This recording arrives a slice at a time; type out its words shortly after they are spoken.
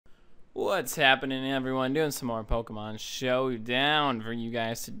What's happening, everyone? Doing some more Pokemon Showdown for you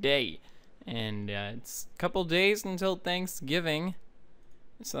guys today. And it's a couple days until Thanksgiving,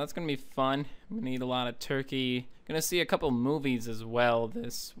 so that's going to be fun. I'm going to eat a lot of turkey. Going to see a couple movies as well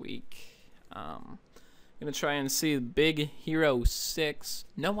this week. Going to try and see Big Hero 6.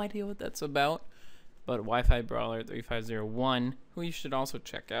 No idea what that's about, but Wi-Fi Brawler 3501, who you should also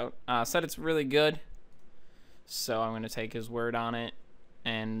check out, said it's really good. So I'm going to take his word on it.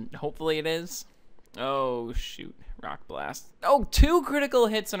 And hopefully it is. Oh, shoot. Rock Blast. Oh, 2 critical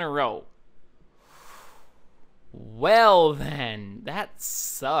hits in a row. Well, then. That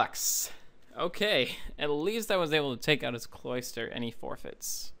sucks. Okay. At least I was able to take out his Cloyster, and he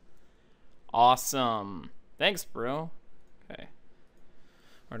forfeits. Awesome. Thanks, bro. Okay.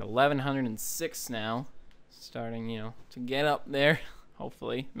 We're at 1106 now. Starting, to get up there.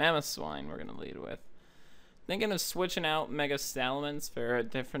 Hopefully. Mammoth Swine we're going to lead with. Thinking of switching out Mega Salamence for a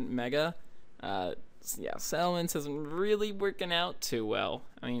different Mega. Yeah, Salamence isn't really working out too well.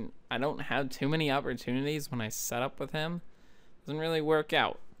 I mean, I don't have too many opportunities when I set up with him. Doesn't really work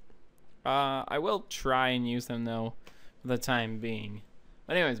out. I will try and use them, though, for the time being.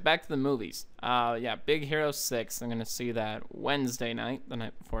 But anyways, back to the movies. Yeah, Big Hero 6. I'm going to see that Wednesday night, the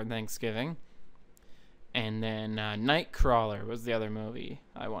night before Thanksgiving. And then Nightcrawler was the other movie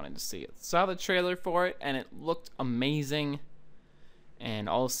I wanted to see. Saw the trailer for it, and it looked amazing. And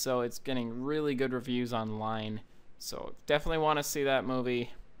also, it's getting really good reviews online. So definitely want to see that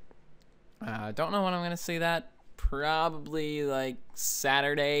movie. Don't know when I'm going to see that. Probably like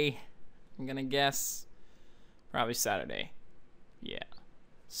Saturday, I'm going to guess. Probably Saturday. Yeah.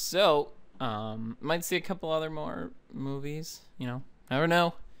 So, might see a couple other more movies. Never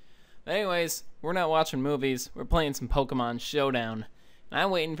know. But anyways, we're not watching movies. We're playing some Pokemon Showdown. And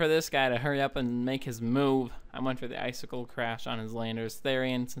I'm waiting for this guy to hurry up and make his move. I went for the Icicle Crash on his Landorus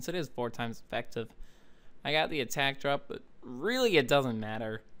Therian, since it is 4 times effective. I got the attack drop, but really it doesn't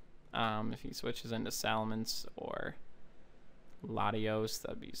matter. If he switches into Salamence or Latios,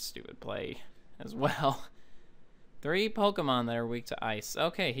 that'd be a stupid play as well. 3 Pokemon that are weak to Ice.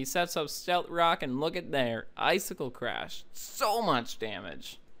 Okay, he sets up Stealth Rock, and look at there. Icicle Crash. So much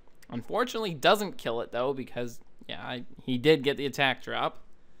damage. Unfortunately, doesn't kill it, though, because, yeah, he did get the attack drop.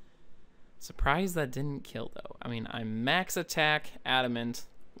 Surprised that didn't kill, though. I mean, I'm max attack, adamant.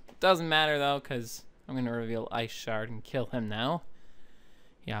 Doesn't matter, though, because I'm going to reveal Ice Shard and kill him now.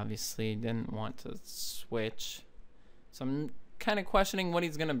 He obviously didn't want to switch. So I'm kind of questioning what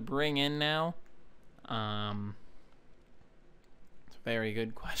he's going to bring in now. It's a very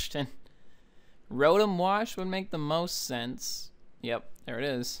good question. Rotom Wash would make the most sense. Yep, there it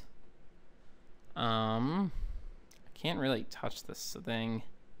is. I can't really touch this thing.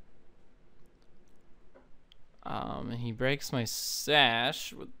 He breaks my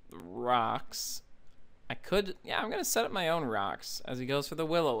sash with the rocks. I could, yeah, I'm gonna set up my own rocks as he goes for the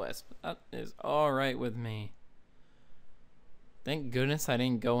Will-O-Wisp. That is alright with me. Thank goodness I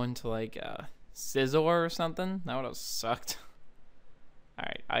didn't go into like a Scizor or something. That would have sucked.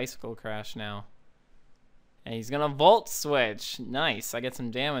 Alright, Icicle Crash now. And he's gonna Volt Switch. Nice, I get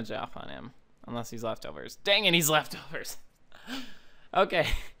some damage off on him. Unless he's leftovers. Dang it, he's leftovers. Okay,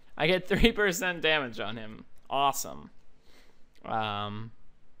 I get 3% damage on him. Awesome.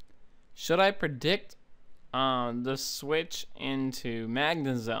 Should I predict the switch into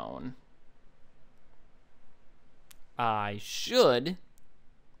Magnezone? I should.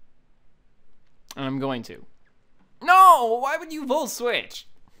 And I'm going to. No! Why would you Volt Switch?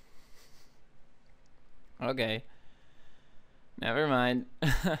 Okay. Never mind.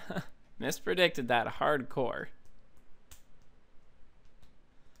 Mispredicted that hardcore.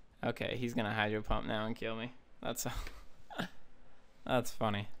 Okay, he's gonna Hydro Pump now and kill me. That's that's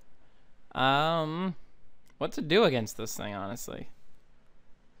funny. What to do against this thing, honestly?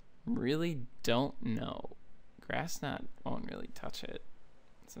 Really don't know. Grass Knot won't really touch it,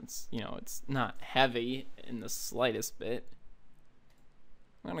 since it's not heavy in the slightest bit.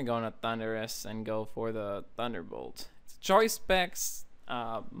 I'm gonna go into Thundurus and go for the Thunderbolt. It's Choice Specs,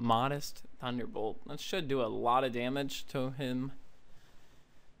 modest Thunderbolt. That should do a lot of damage to him.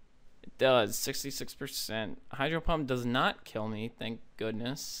 It does, 66%. Hydro Pump does not kill me, thank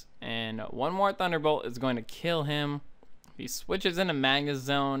goodness. And one more Thunderbolt is going to kill him. If he switches into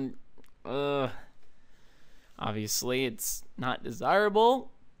Magnezone, obviously it's not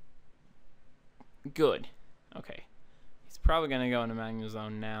desirable. Good. Okay. He's probably going to go into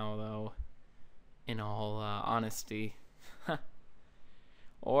Magnezone now, though, in all honesty.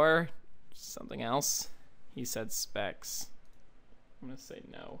 Or something else. He said Specs. I'm going to say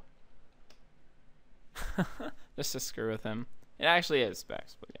no. Just to screw with him. It actually is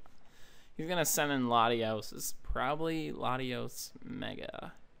Specs, but yeah. He's gonna send in Latios. It's probably Latios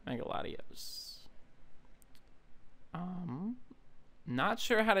Mega. Mega Latios. Not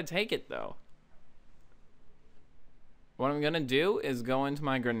sure how to take it though. What I'm gonna do is go into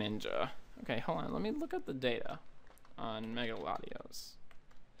my Greninja. Okay, hold on. Let me look at the data on Mega Latios.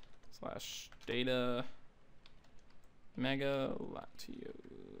 / data Mega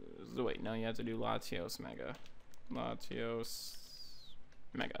Latios. Wait, no, you have to do Latios Mega. Latios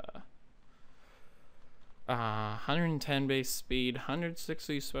Mega. 110 base speed,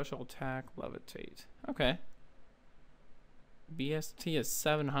 160 special attack, levitate. Okay. BST is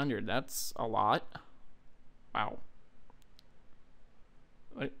 700. That's a lot. Wow.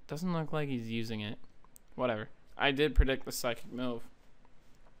 It doesn't look like he's using it. Whatever. I did predict the psychic move,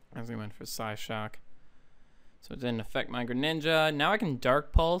 as he went for Psyshock. So it didn't affect my Greninja. Now I can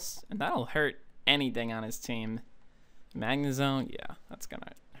Dark Pulse, and that'll hurt anything on his team. Magnezone, yeah, that's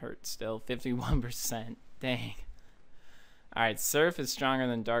gonna hurt still. 51%. Dang. Alright, Surf is stronger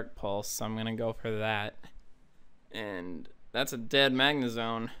than Dark Pulse, so I'm gonna go for that. And that's a dead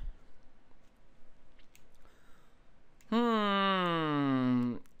Magnezone.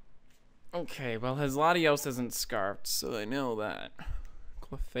 Okay, well, his Latios isn't scarfed, so I know that.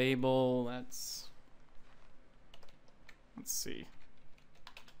 Clefable, that's... Let's see.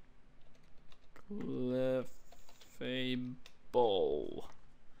 Clefable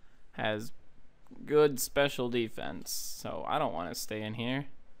has good special defense, so I don't want to stay in here.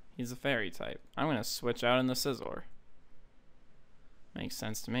 He's a fairy type. I'm going to switch out in the Scizor. Makes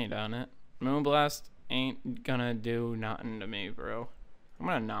sense to me, doesn't it? Moonblast ain't gonna do nothing to me, bro. I'm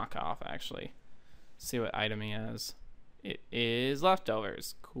gonna knock off, actually. See what item he has. It is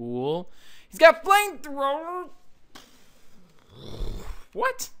leftovers. Cool. He's got flamethrower!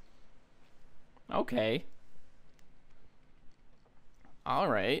 What? Okay.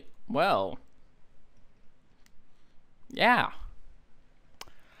 Alright. Well. Yeah.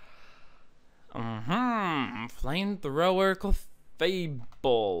 Flamethrower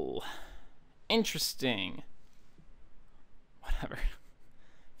Clefable. Interesting. Whatever.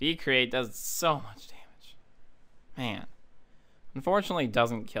 V-Create does so much damage. Man. Unfortunately,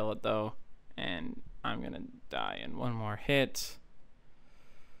 doesn't kill it, though. And I'm gonna die in one more hit.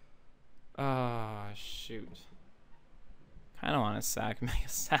 Ah, shoot. Kinda wanna sack Mega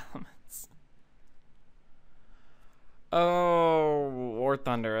Salamence. Oh, or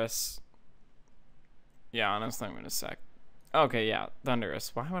Thundurus. Yeah, honestly, I'm gonna sack. Okay, yeah,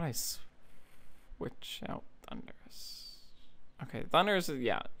 Thundurus. Why would I switch out Thundurus? Okay, Thundurus is,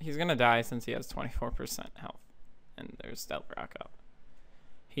 yeah, he's gonna die since he has 24% health. And there's Stealth Rock up.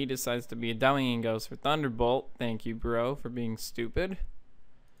 He decides to be a dummy and goes for Thunderbolt. Thank you, bro, for being stupid.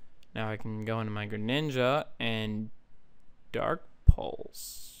 Now I can go into my Greninja and Dark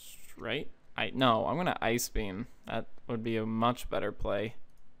Pulse, right? No, I'm gonna Ice Beam. That would be a much better play.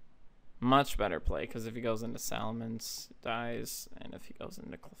 Much better play, because if he goes into Salamence, dies, and if he goes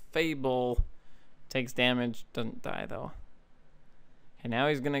into Clefable, takes damage, doesn't die though. Okay, now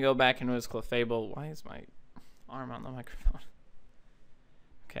he's gonna go back into his Clefable. Why is my arm on the microphone?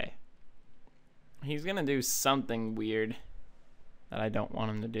 Okay. He's gonna do something weird that I don't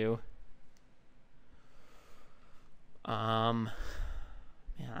want him to do. Man,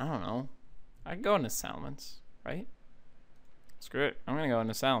 I don't know. I can go into Salamence, right? Screw it. I'm gonna go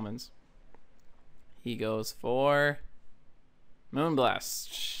into Salamence. He goes for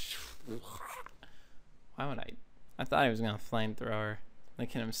Moonblast. Why would I thought he was gonna Flamethrower.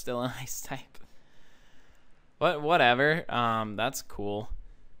 Thinking I'm still an Ice type. But whatever. That's cool.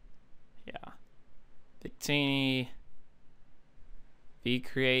 Yeah. Victini.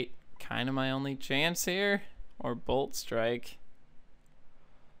 V-Create. Kind of my only chance here. Or Bolt Strike.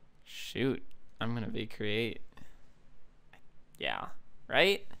 Shoot. I'm gonna V-Create. Yeah.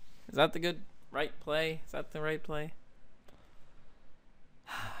 Right? Is that the good right play? Is that the right play?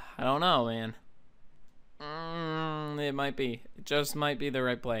 I don't know, man. It might be. It just might be the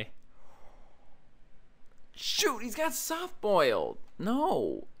right play. Shoot, he's got Soft Boiled.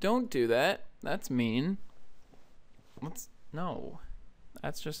 No, don't do that. That's mean. No.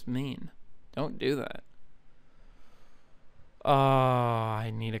 That's just mean. Don't do that. Oh,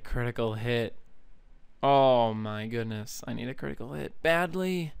 I need a critical hit. Oh my goodness. I need a critical hit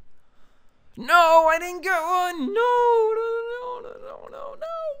badly. No, I didn't get one. No.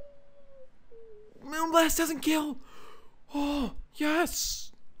 Moonblast doesn't kill. Oh,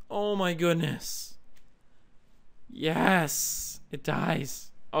 yes. Oh my goodness. Yes. It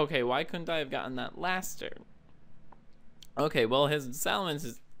dies. Okay, why couldn't I have gotten that last turn? Okay, well, his Salamence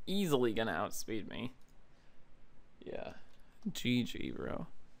is easily gonna outspeed me. Yeah. GG, bro.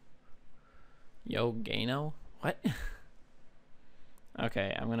 Yo, Gano? What?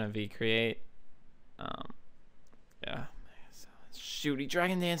 Okay, I'm gonna V-create. Yeah. Shoot, he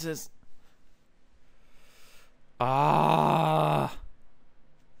dragon dances. Ah.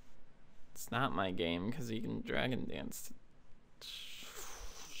 It's not my game because he can dragon dance.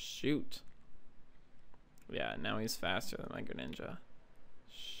 Shoot. Yeah, now he's faster than my Greninja.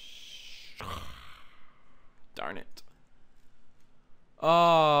 Darn it.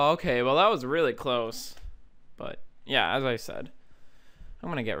 Oh, okay. Well, that was really close. But, yeah, as I said, I'm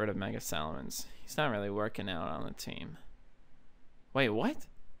going to get rid of Mega Salamence. He's not really working out on the team. Wait, what?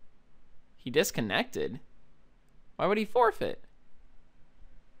 He disconnected? Why would he forfeit?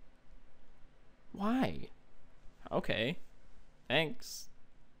 Why? Okay. Thanks.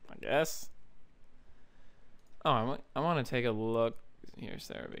 I guess. Oh, I want to take a look. Here's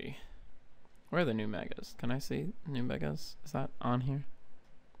Therapy. Where are the new Megas? Can I see new Megas? Is that on here?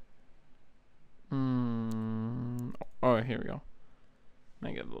 Oh, here we go.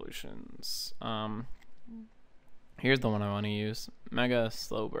 Mega Evolutions. Here's the one I want to use. Mega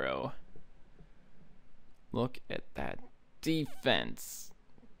Slowbro. Look at that defense.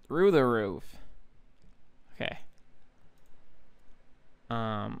 Through the roof. Okay.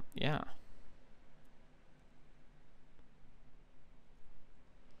 Yeah.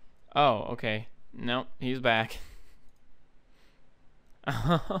 Oh, okay. Nope, he's back.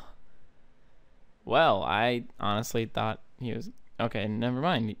 Well, I honestly thought he was... Okay, never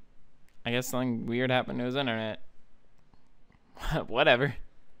mind. I guess something weird happened to his internet. Whatever.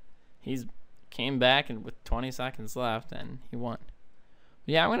 He's came back and with 20 seconds left, and he won.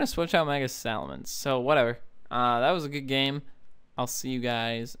 Yeah, I'm going to switch out Mega Salamence. So, whatever. That was a good game. I'll see you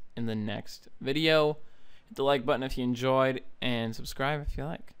guys in the next video. Hit the like button if you enjoyed, and subscribe if you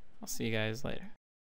like. I'll see you guys later.